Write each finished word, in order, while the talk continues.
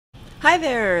Hi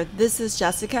there, this is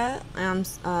Jessica, and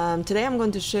today I'm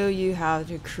going to show you how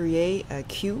to create a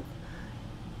cube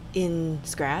in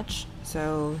Scratch.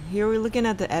 So here we're looking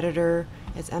at the editor,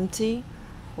 it's empty.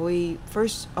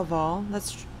 First of all,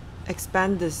 let's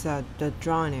expand this the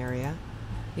drawing area.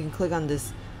 You can click on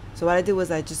this. So what I did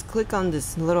was I just click on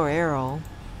this little arrow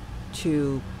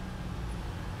to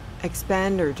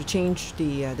expand or to change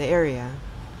the area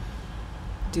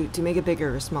to make it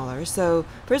bigger or smaller. So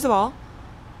first of all,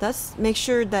 let's make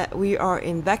sure that we are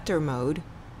in vector mode.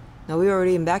 Now we're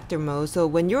already in vector mode, so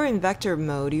when you're in vector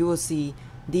mode, you will see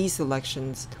these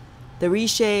selections: the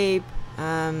reshape,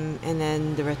 and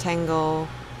then the rectangle,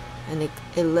 and the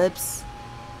ellipse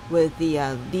with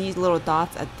the these little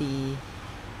dots at the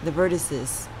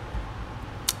vertices.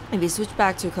 If you switch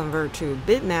back to convert to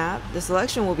bitmap, the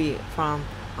selection will be from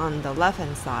on the left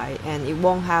hand side, and it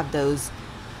won't have those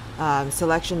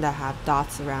selection that have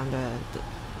dots around the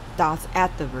dots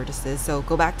at the vertices. So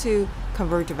go back to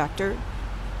convert to vector,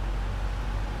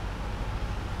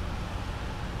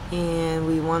 and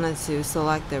we wanted to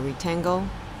select the rectangle.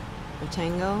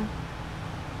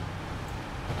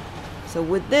 So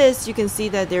with this, you can see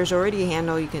that there's already a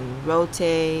handle. You can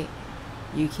rotate,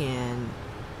 you can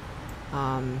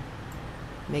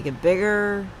make it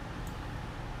bigger.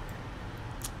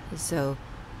 So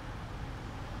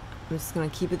I'm just going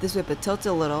to keep it this way but tilt it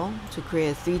a little to create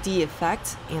a 3D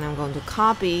effect, and I'm going to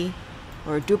copy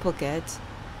or duplicate,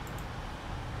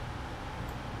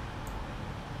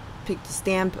 pick the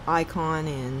stamp icon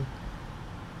and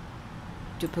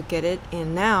duplicate it,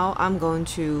 and now I'm going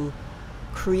to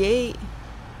create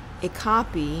a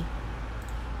copy,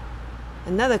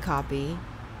 another copy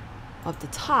of the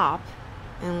top.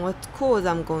 And what's cool is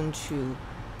I'm going to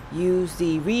use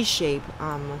the reshape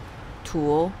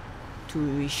tool to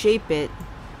reshape it.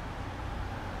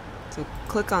 So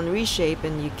click on reshape,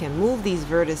 and you can move these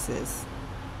vertices,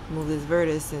 move this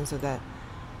vertex in so that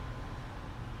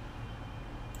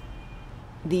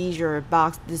these your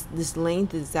box, this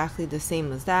length is exactly the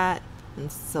same as that,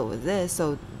 and so is this.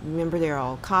 So remember, they're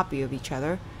all a copy of each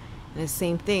other. And the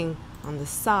same thing on the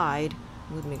side.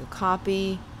 I'm going to make a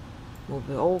copy, move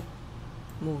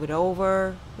it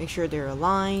over, make sure they're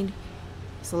aligned,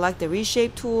 select the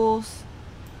reshape tools,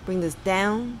 bring this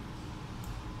down,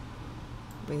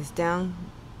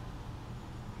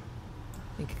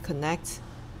 make it connect.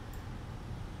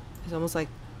 It's almost like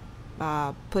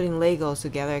putting Legos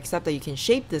together, except that you can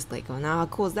shape this Lego. Now how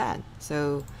cool is that?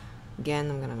 So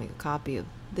again, I'm gonna make a copy of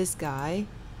this guy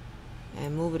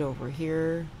and move it over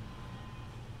here,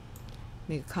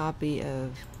 make a copy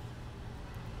of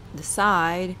the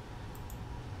side,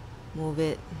 move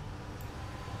it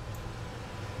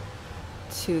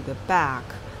to the back.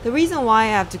 The reason why I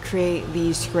have to create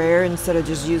these square instead of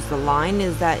just use the line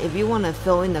is that if you want to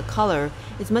fill in the color,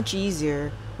 it's much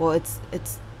easier. Well, it's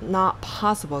not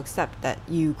possible except that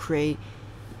you create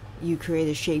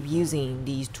a shape using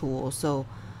these tools. So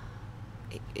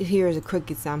here's a quick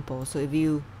example. So if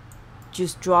you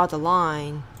just draw the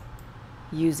line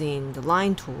using the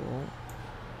line tool,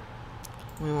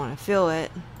 we want to fill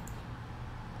it,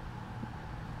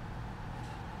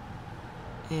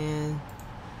 and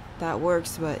that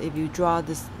works. But if you draw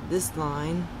this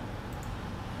line,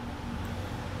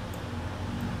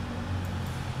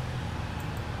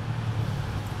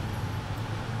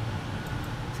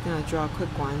 it's gonna draw a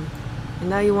quick one, and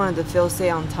now you wanted to fill,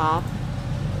 say, on top.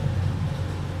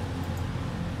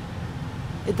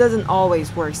 It doesn't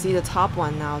always work. See the top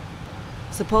one now.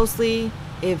 Supposedly,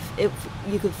 if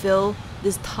you could fill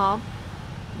this top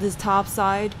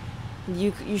side,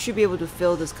 you should be able to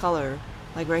fill this color.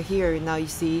 Like right here, now you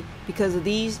see, because of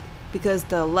these, because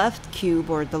the left cube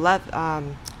or the left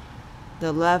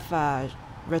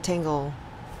rectangle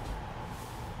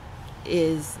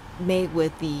is made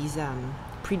with these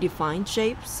predefined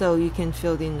shapes, so you can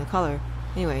fill in the color.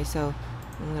 Anyway, so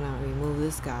I'm gonna remove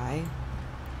this guy,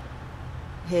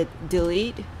 hit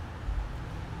delete,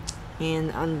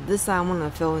 and on this side I'm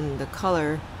gonna fill in the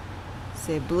color,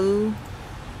 say blue.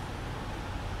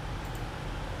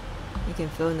 You can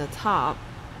fill in the top,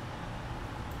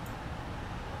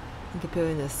 you can fill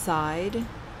in the side,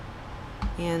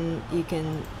 and you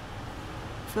can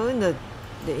fill in the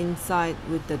inside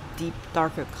with the deep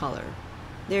darker color.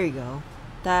 There you go.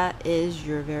 That is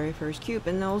your very first cube.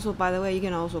 And also, by the way, you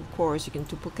can also, of course, you can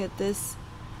duplicate this,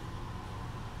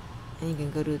 and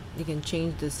you can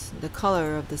change the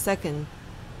color of the second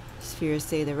sphere,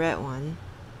 say the red one.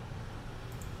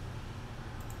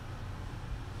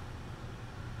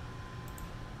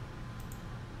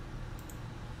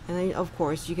 And then, of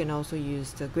course, you can also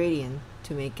use the gradient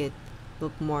to make it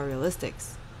look more realistic.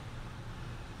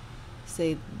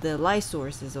 say the light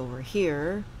source is over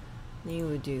here, then you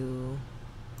would do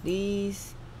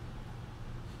these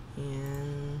and